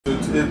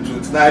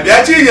820. Now,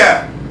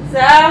 Biachinya.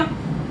 Sir.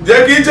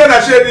 Jackie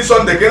Chana share this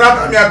on the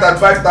Kenata at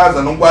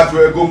 5,000 on what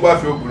we're going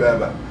back to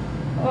Gulaba.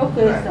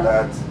 Okay, sir.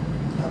 That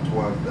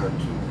one, that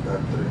two, that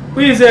three.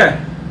 Who is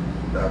there?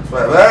 That's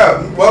five.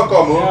 Well,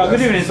 welcome. Yeah,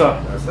 good evening,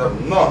 sir. That's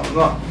seven. No.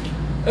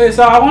 Hey,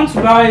 sir, I want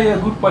to buy a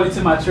good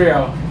quality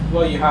material.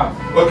 What you have?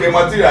 Okay,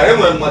 material. I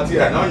want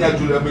material. Now you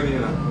do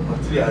material.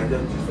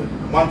 Just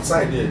one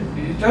side here.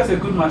 It's just a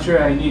good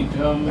material I need.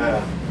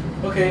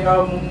 Okay.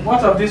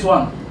 What of this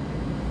one?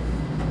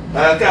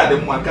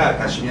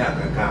 Kashmir.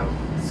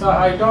 So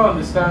I don't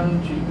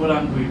understand Igbo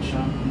language.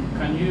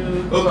 Can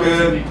you talk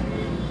to me?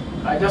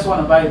 I just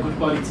want to buy a good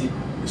quality.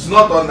 It's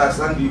not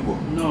understand Igbo.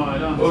 No, I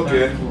don't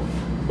understand Igbo.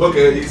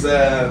 Okay, it's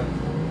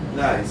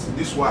nice.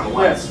 This one.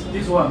 Yes,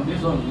 this one.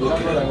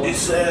 Okay.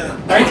 It's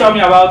can you tell me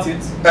about it?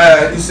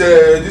 It's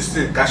this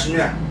thing,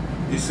 Kashmir.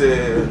 It's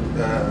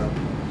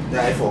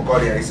I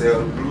forgot it. It's a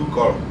blue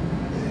color.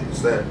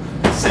 It's Are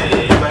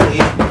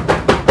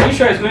you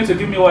sure it's going to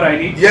give me what I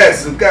need?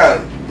 Yes, you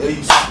can. You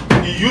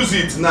use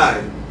it now.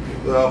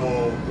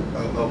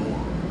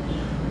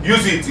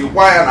 Use it. You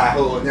wire na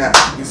hold. Yeah,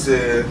 it's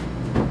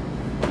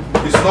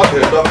not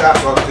a docker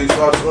something.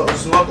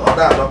 It's not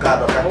other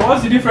docker.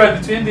 What's the difference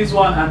between this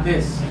one and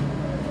this?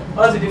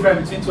 What's the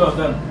difference between two of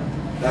them?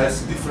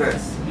 There's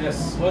difference.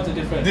 Yes. What's the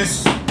difference?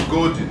 This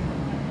golden.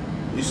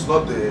 It's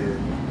not a.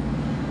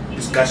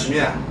 It's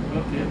Kashmir.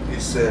 Okay.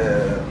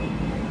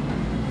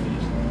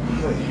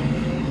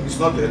 It's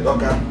not a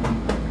docker.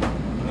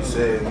 It's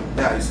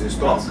a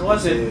strong.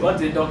 What's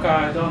a docker?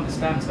 I don't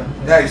understand, sir.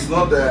 Yeah, it's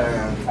not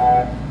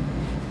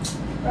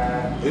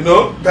you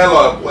know,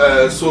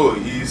 tell so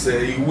he's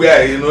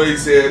where you know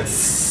it's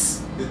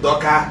the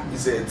docker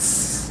is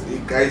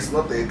it's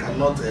not a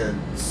cannot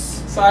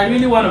So I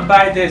really want to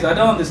buy this. I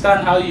don't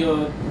understand how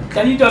you.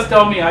 Can you just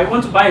tell me? I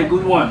want to buy a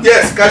good one.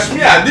 Yes,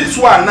 Kashmir. This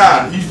one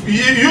now. If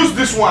you use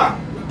this one,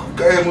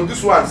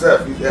 this one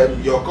self is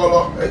your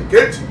color.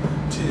 Get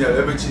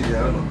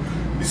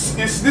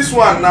it's this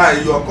one now.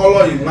 Your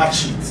color you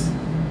match it.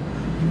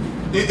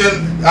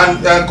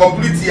 And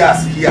complete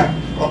years here.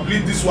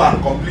 Complete this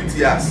one. Complete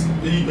years.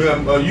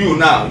 You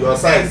now your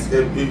size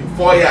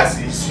 4 years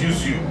is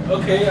use you.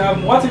 Okay.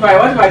 What if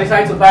I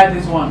decide to buy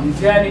this one? Is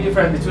there any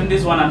difference between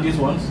this one and these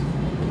ones?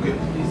 Okay.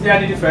 Is there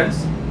any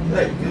difference?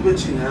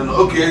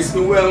 Okay,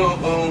 so well,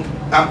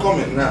 I'm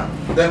coming now.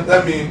 Then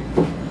let me.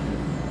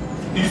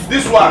 Is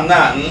this one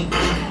now?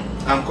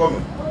 I'm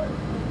coming.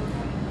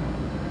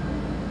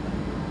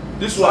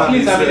 This one.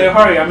 Please, is, I'm in a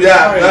hurry. I'm in a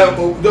hurry.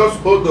 Just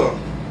hold on.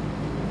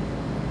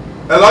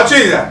 Hello,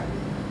 Chinya.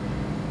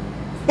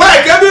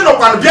 Why can't you not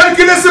want to be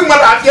killing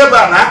what I hear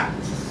about?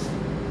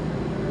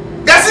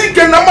 Kasi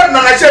can number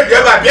no na share be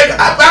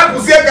aba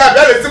kusie ga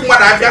be le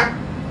what I hear.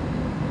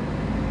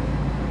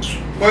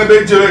 When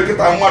they jere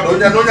kita nwa do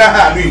nya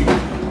ha nu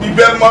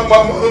ibe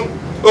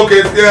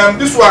okay,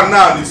 this one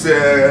now is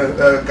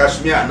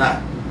Kashmir now.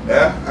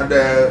 And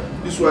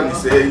this one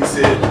is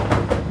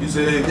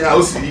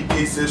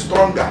a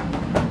stronger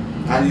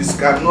and it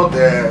cannot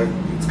dead.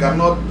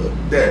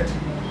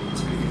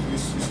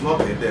 It's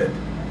not a dead.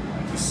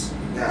 It's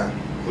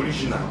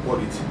original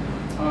quality.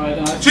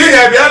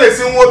 Chinya be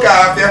listen work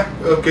afia.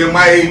 Okay,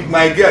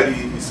 my girl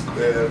is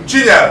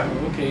Chinya.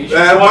 Okay. She's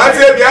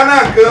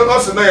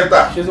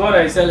what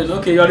I selling.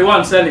 Okay, you're the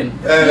one selling.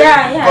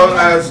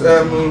 Yeah.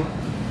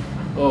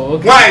 Oh,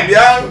 okay. Why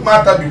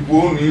matter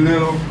before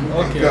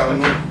okay.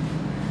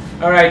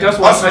 Alright, just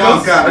one. I just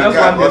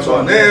want this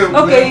one.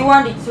 Okay, you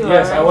want it too.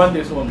 Yes, I want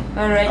this one.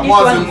 Alright, this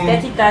one is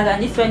 30,000.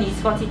 This one is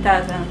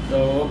 40,000.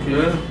 Oh, okay.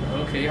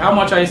 Okay. How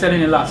much are you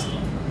selling it last?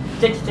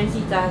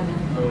 20,000.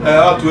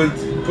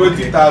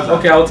 20,000.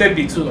 Okay, I'll take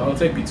the two.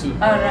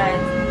 Alright.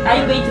 Are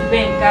you going to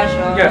pay in cash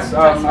or? Yes,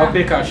 I'll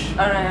pay cash.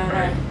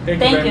 Alright.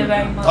 Thank you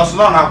very much. Also,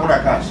 not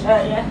cash.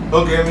 Yeah.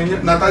 Okay, I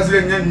mean,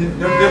 Natasha,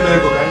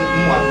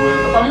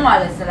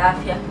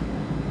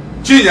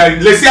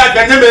 Chinya, let's see, I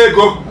can never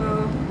go.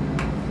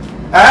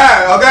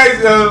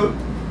 Okay,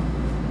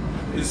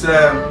 it's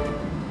let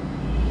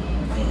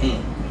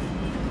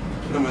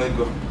me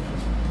go.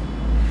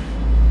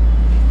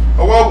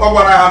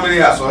 How many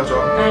years?